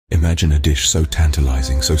Imagine a dish so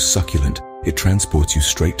tantalizing, so succulent, it transports you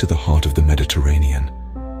straight to the heart of the Mediterranean.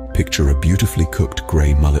 Picture a beautifully cooked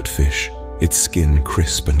grey mullet fish, its skin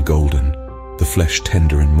crisp and golden, the flesh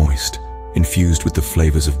tender and moist, infused with the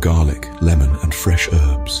flavors of garlic, lemon, and fresh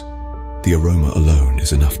herbs. The aroma alone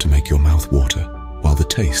is enough to make your mouth water, while the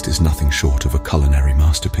taste is nothing short of a culinary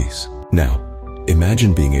masterpiece. Now,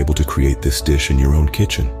 imagine being able to create this dish in your own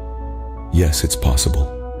kitchen. Yes, it's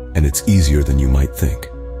possible, and it's easier than you might think.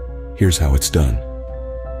 Here's how it's done.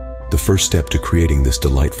 The first step to creating this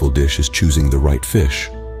delightful dish is choosing the right fish.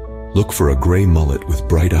 Look for a grey mullet with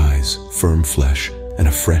bright eyes, firm flesh, and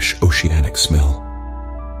a fresh oceanic smell.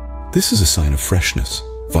 This is a sign of freshness,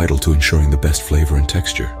 vital to ensuring the best flavor and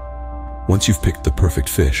texture. Once you've picked the perfect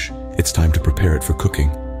fish, it's time to prepare it for cooking.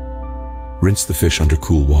 Rinse the fish under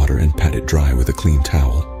cool water and pat it dry with a clean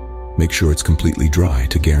towel. Make sure it's completely dry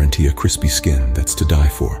to guarantee a crispy skin that's to die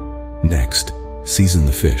for. Next, season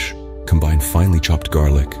the fish. Combine finely chopped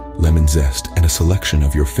garlic, lemon zest, and a selection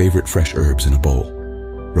of your favorite fresh herbs in a bowl.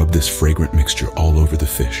 Rub this fragrant mixture all over the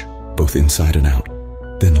fish, both inside and out.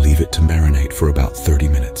 Then leave it to marinate for about 30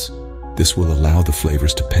 minutes. This will allow the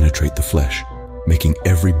flavors to penetrate the flesh, making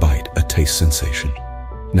every bite a taste sensation.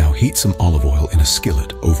 Now heat some olive oil in a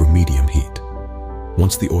skillet over medium heat.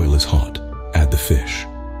 Once the oil is hot, add the fish.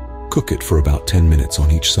 Cook it for about 10 minutes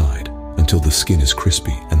on each side until the skin is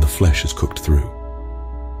crispy and the flesh is cooked through.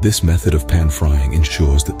 This method of pan frying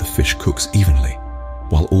ensures that the fish cooks evenly,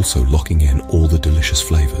 while also locking in all the delicious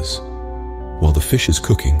flavors. While the fish is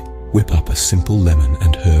cooking, whip up a simple lemon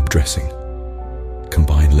and herb dressing.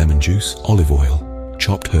 Combine lemon juice, olive oil,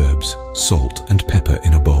 chopped herbs, salt, and pepper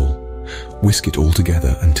in a bowl. Whisk it all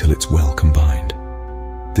together until it's well combined.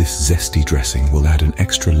 This zesty dressing will add an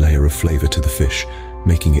extra layer of flavor to the fish,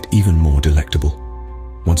 making it even more delectable.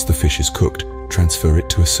 Once the fish is cooked, transfer it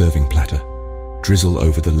to a serving platter. Drizzle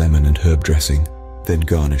over the lemon and herb dressing, then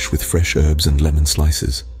garnish with fresh herbs and lemon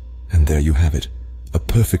slices. And there you have it, a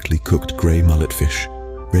perfectly cooked grey mullet fish,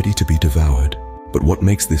 ready to be devoured. But what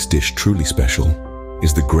makes this dish truly special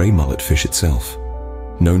is the grey mullet fish itself.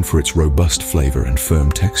 Known for its robust flavor and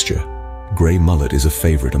firm texture, grey mullet is a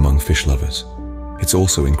favorite among fish lovers. It's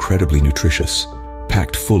also incredibly nutritious,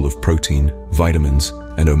 packed full of protein, vitamins,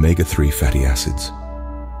 and omega-3 fatty acids.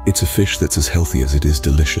 It's a fish that's as healthy as it is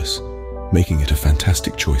delicious, making it a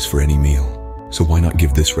fantastic choice for any meal. So why not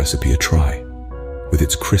give this recipe a try? With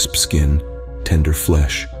its crisp skin, tender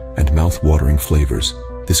flesh, and mouth-watering flavors,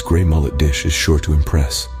 this grey mullet dish is sure to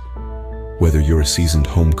impress. Whether you're a seasoned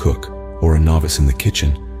home cook or a novice in the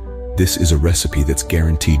kitchen, this is a recipe that's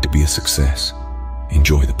guaranteed to be a success.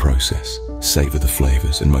 Enjoy the process, savor the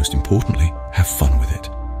flavors, and most importantly, have fun with it.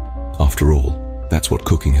 After all, that's what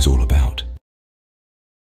cooking is all about.